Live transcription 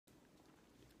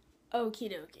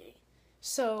Okie dokie.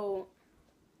 So,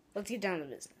 let's get down to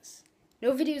business.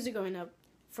 No videos are going up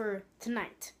for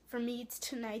tonight. For me, it's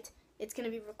tonight. It's going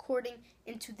to be recording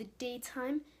into the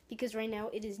daytime because right now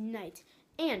it is night.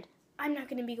 And I'm not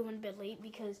going to be going to bed late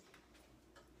because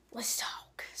let's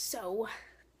talk. So,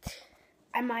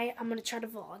 I'm going to try to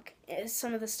vlog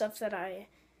some of the stuff that I'm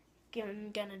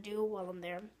going to do while I'm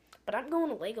there. But I'm going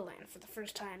to Legoland for the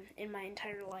first time in my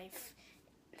entire life.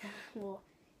 Well,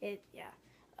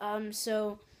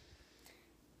 so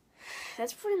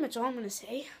that's pretty much all I'm gonna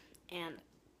say. And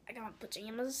I got my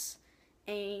pajamas,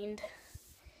 and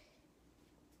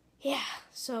yeah.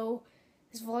 So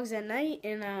this vlog's at night,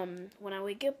 and when I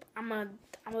wake up, I'm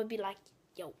gonna be like,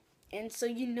 yo. And so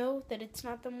you know that it's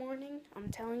not the morning. I'm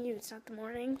telling you, it's not the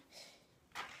morning.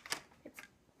 It's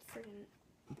freaking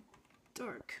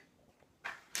dark.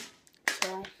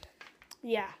 So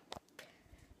yeah,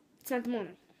 it's not the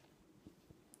morning.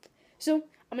 So,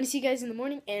 I'm going to see you guys in the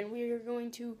morning, and we are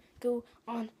going to go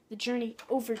on the journey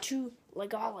over to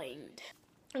Legoland.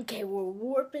 Okay, we're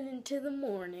warping into the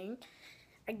morning.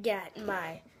 I got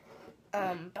my,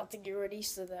 about to get ready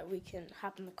so that we can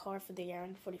hop in the car for the hour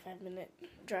and 45-minute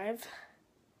drive.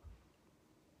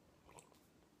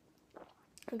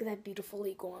 Look at that beautiful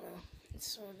iguana. It's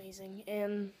so amazing.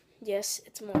 And, yes,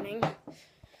 it's morning.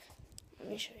 Let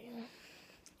me show you.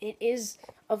 It is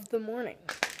of the morning.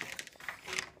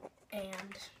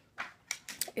 And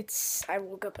I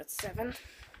woke up at 7,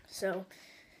 so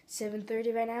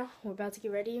 7:30 right now. We're about to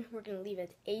get ready. We're going to leave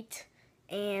at 8,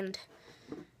 and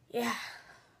yeah,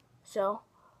 so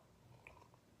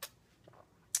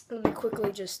let me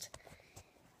quickly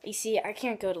you see, I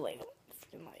can't go to Legoland.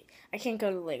 I can't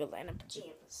go to Legoland in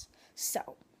pajamas.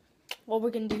 So, what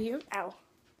we're going to do here,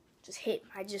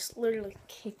 I just literally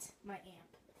kicked my amp.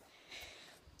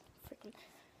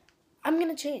 I'm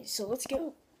going to change, so let's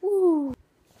go. Woo!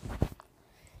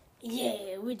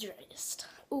 Yeah, we're dressed.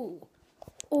 Ooh,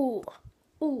 ooh,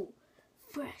 ooh,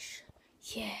 fresh.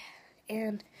 Yeah,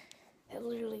 and it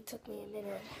literally took me a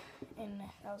minute, and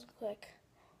that was quick.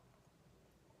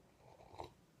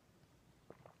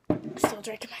 Still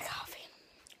drinking my coffee.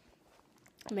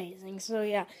 Amazing. So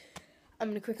yeah, I'm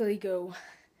gonna quickly go.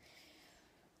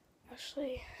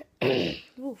 Actually,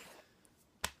 oof.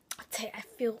 I'll tell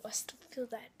you, I still feel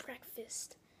that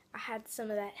breakfast. I had some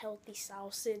of that healthy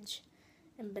sausage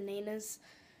and bananas.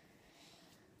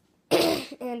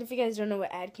 And if you guys don't know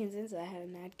what Adkins is, I had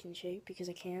an Adkins shake because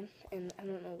I can. And I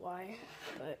don't know why,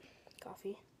 but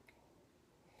coffee.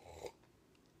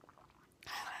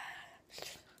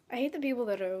 I hate the people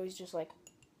that are always just like,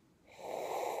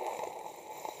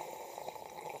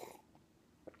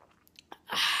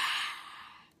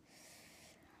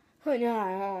 oh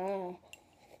no.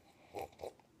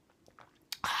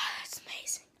 It's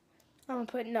amazing. I'm gonna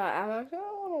put I'm like, I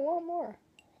want more.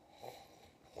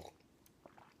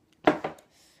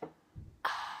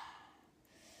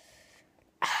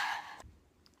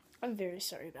 I'm very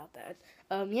sorry about that.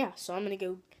 Yeah, so I'm gonna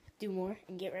go do more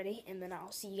and get ready, and then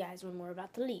I'll see you guys when we're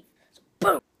about to leave. So,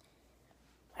 boom!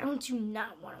 Why don't you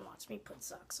not want to watch me put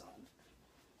socks on?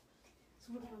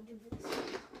 So we're gonna do this.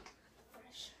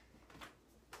 Fresh.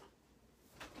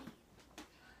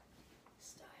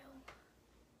 Style.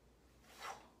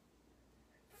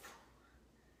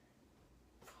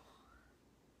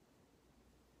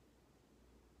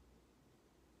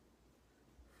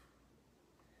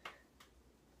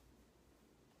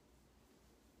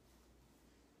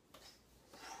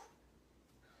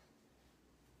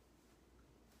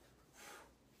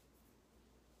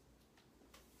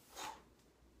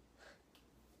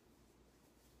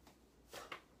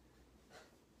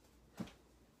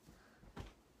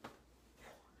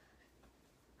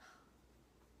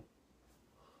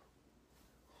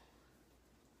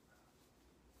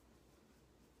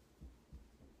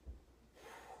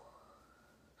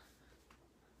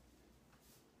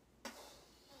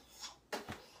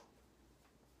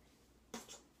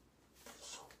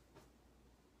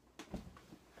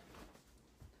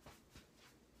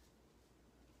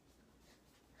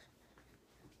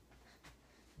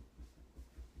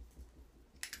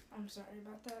 I'm sorry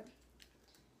about that.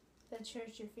 That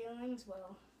hurts your feelings?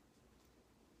 Well,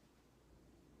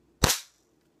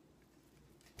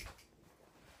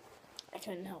 I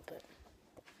couldn't help it.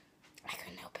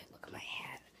 Look at my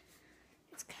hat.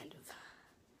 It's kind of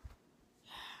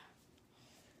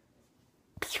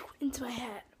into my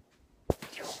hat.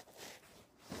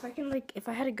 If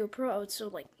I had a GoPro, I would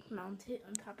still mount it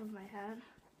on top of my hat.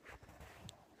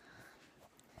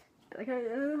 Like, how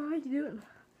you doing?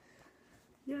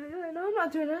 Yeah, no, I'm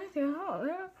not doing anything.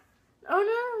 Oh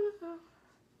no.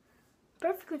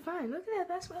 Perfectly fine. Look at that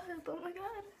basketball hoop. Oh my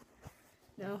god.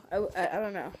 No, I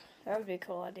don't know. That would be a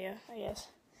cool idea, I guess.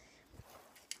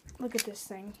 Look at this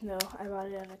thing. No, I bought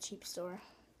it at a cheap store.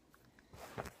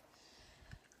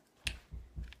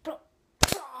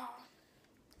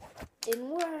 Didn't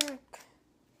work.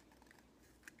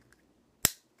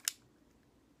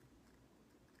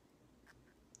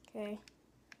 Okay.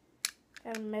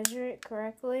 Gotta measure it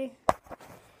correctly.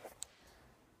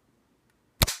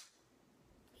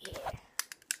 Yeah.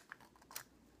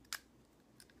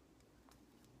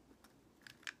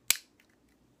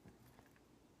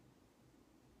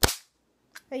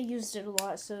 I used it a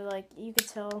lot, so like you could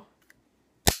tell.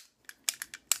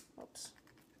 Oops.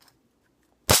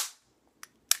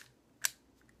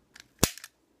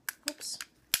 Oops.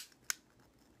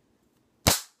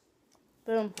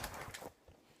 Boom.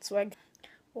 Swag.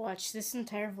 Watch, this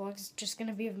entire vlog is just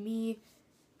gonna be of me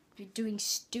doing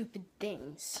stupid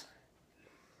things.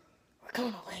 We're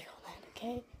going to Legoland,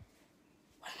 okay?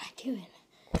 What am I doing?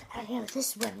 I don't know,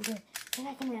 this is what I'm doing. You're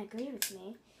not gonna agree with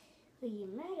me. Well, you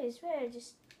might as well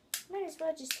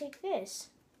just take this.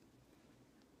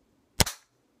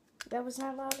 That was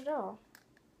not loud at all.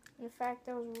 In fact,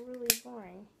 that was really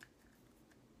boring.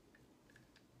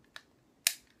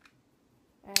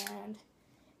 And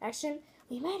action.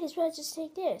 We might as well just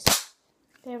take this.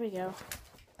 There we go.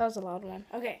 That was a loud one.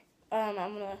 Okay. I'm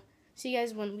gonna see you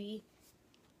guys when we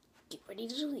get ready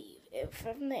to leave.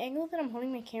 From the angle that I'm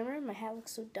holding my camera, my hat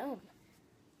looks so dumb.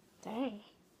 Dang.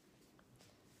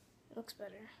 It looks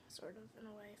better, sort of, in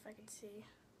a way, if I can see.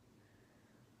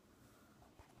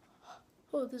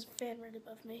 Oh, there's a fan right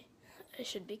above me. I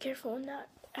should be careful and not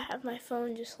have my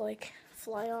phone just, like,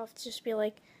 fly off. Just be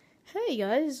like, hey,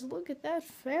 guys, look at that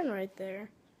fan right there.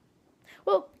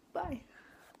 Well, bye.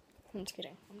 I'm just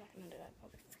kidding. I'm not going to do that. I'll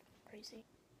be crazy.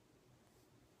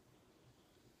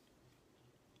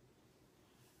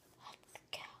 Let's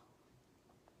go.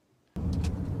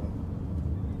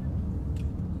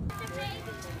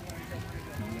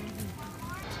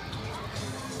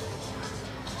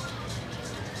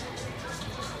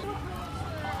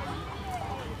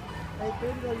 Hey,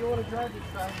 Pedro, you want to drive the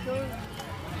tractor?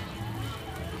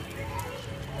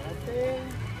 Okay.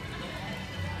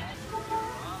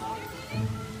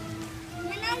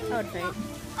 I would faint.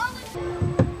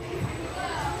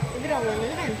 Leave it on, we're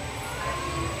moving.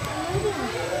 We're moving.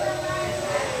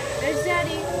 There's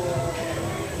Daddy.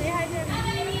 Say hi, Daddy.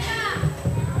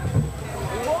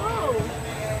 Whoa!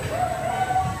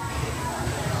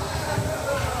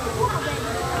 Hold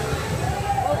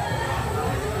on.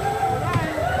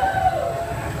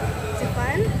 Is it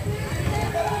fun?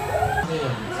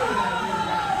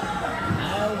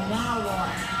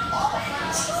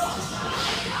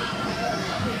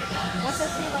 Once I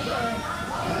see like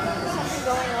something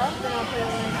going up, then I'll put it in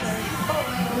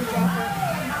the drop it.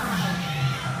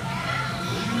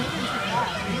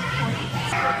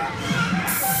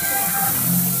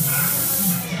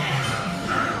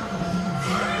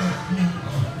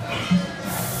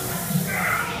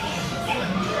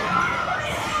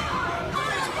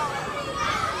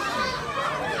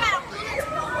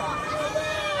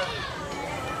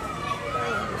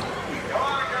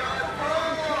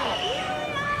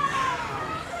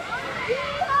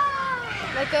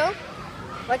 Let go.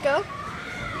 Let go.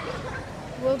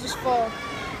 We'll just fall.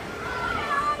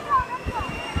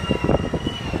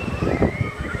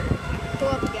 Go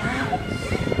up again.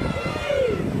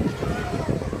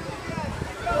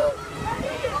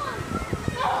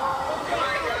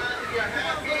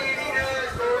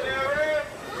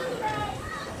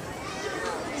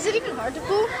 Is it even hard to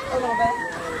pull? A little bit.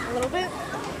 A little bit?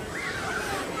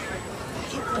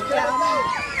 Let go.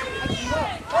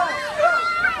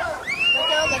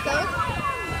 Let go.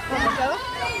 Mom, let go.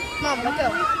 Mom, let go.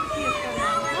 Mom,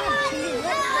 can you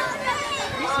let go?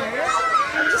 Are you serious?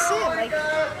 I'm just saying, like.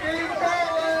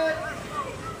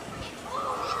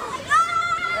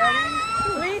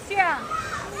 Alicia!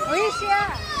 Alicia!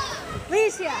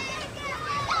 Alicia!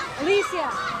 Alicia!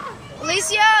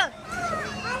 Alicia!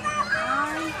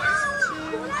 1,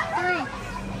 2, 3.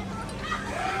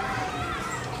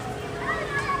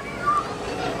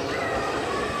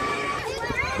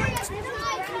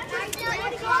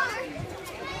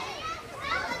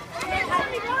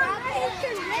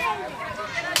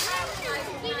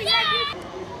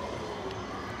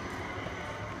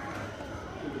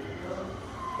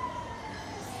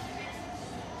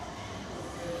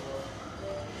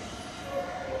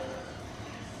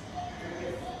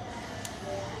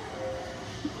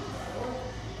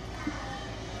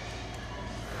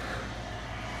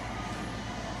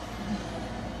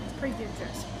 Pretty good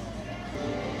dress.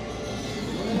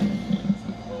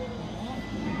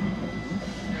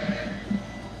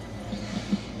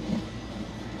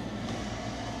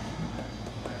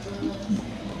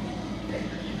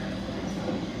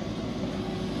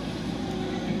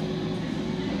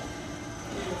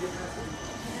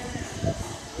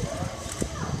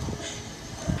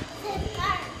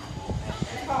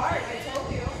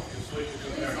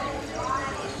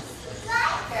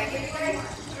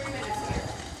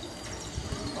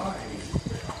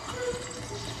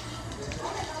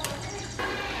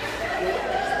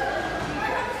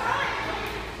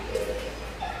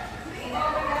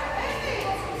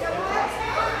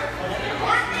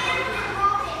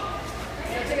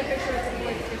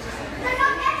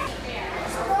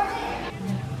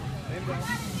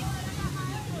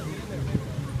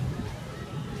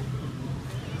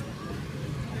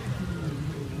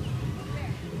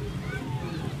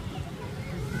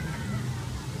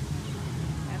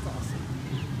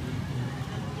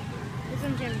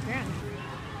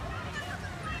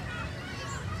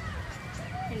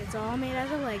 And it's all made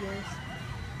out of Legos.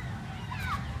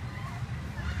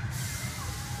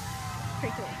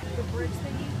 Pretty cool. The bridge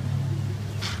thingy.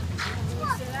 Can you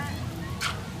see that?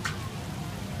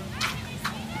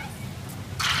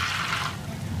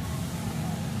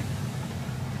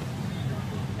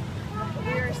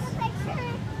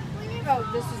 Oh,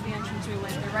 this is the entrance we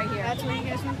went through, right here. That's where you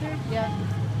guys went through? Yeah.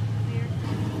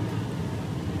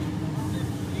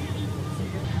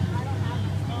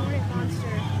 Hornet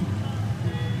monster.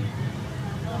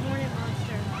 The hornet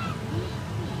monster.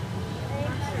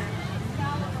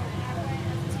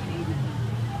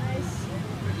 Nice.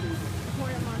 The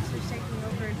hornet monster's taking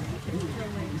over the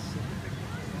buildings.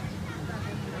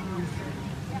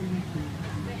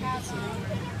 They have some.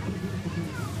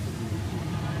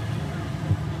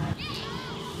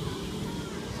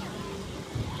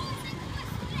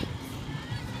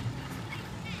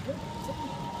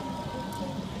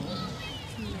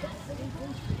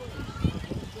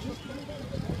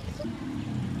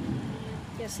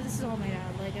 Yeah, so this is all made out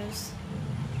of Legos.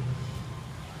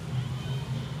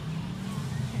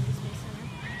 Kennedy Space Center.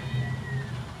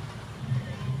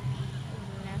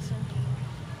 NASA.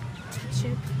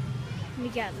 Ship. We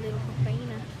got Little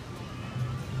Havana.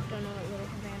 Don't know what Little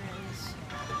Havana is.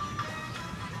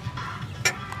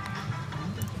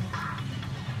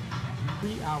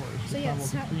 3 hours. So yeah,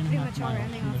 it's not pretty much all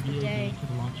rounding off the day.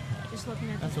 Just looking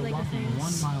at That's these a Lego whopping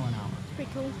things. 1 mile an hour. It's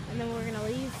pretty cool. And then we're gonna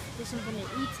leave, do something to eat,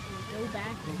 and go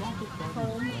back The rocket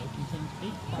home. contains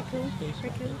 8 Pretty cool.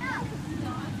 Pretty cool.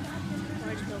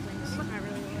 Large buildings. Not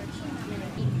really large.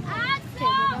 Okay,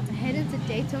 we're about to head into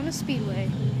Daytona Speedway.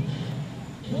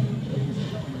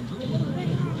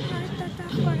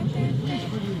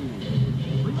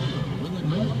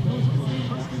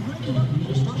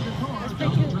 That's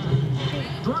pretty cool.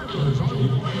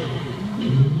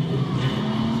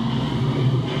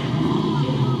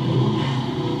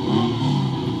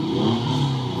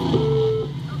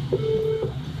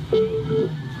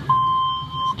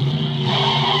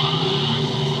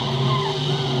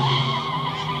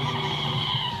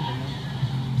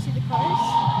 See the cars?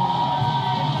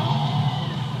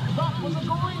 That was a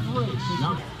great race.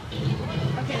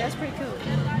 Okay, that's pretty cool.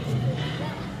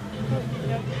 Oh,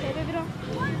 no. Hey, baby doll.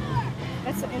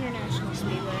 That's the International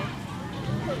Speedway.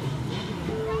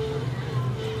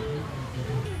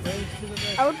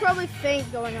 I would probably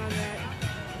faint going on that.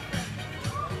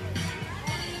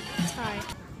 It's high.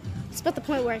 It's about the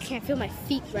point where I can't feel my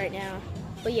feet right now.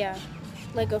 But yeah,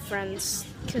 Lego friends,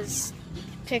 because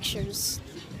pictures,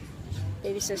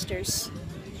 baby sisters,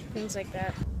 things like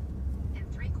that.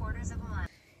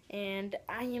 And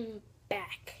I am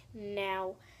back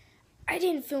now. I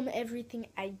didn't film everything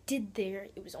I did there.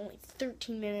 It was only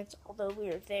 13 minutes, although we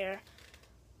were there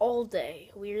all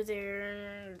day. We were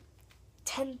there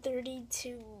 10:30 to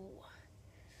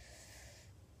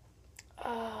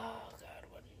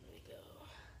when did we go?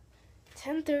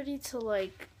 10:30 to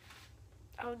like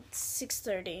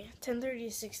 6:30. 10:30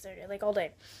 to 6:30, like all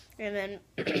day. And then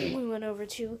we went over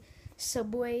to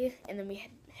Subway, and then we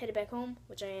headed back home,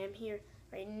 which I am here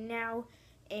right now.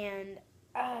 And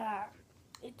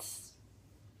it's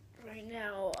right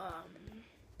now,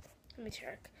 let me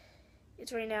check.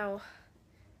 It's right now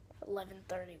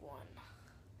 11:31.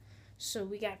 So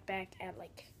we got back at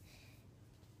like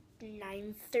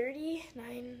 9:30,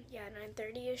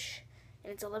 9:30ish,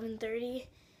 and it's 11:30,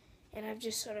 and I've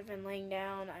just sort of been laying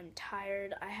down. I'm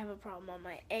tired. I have a problem on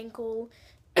my ankle,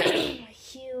 my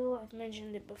heel. I've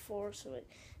mentioned it before, so it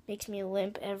makes me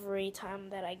limp every time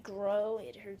that I grow.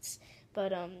 It hurts,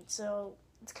 but so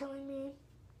it's killing me,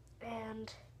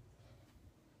 and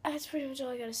that's pretty much all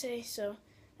I gotta say. So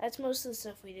that's most of the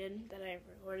stuff we did that I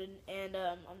recorded, and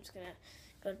I'm just gonna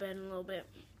go to bed in a little bit.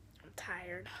 I'm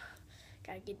tired.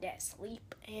 Gotta get that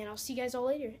sleep, and I'll see you guys all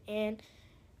later, and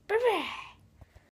bye-bye.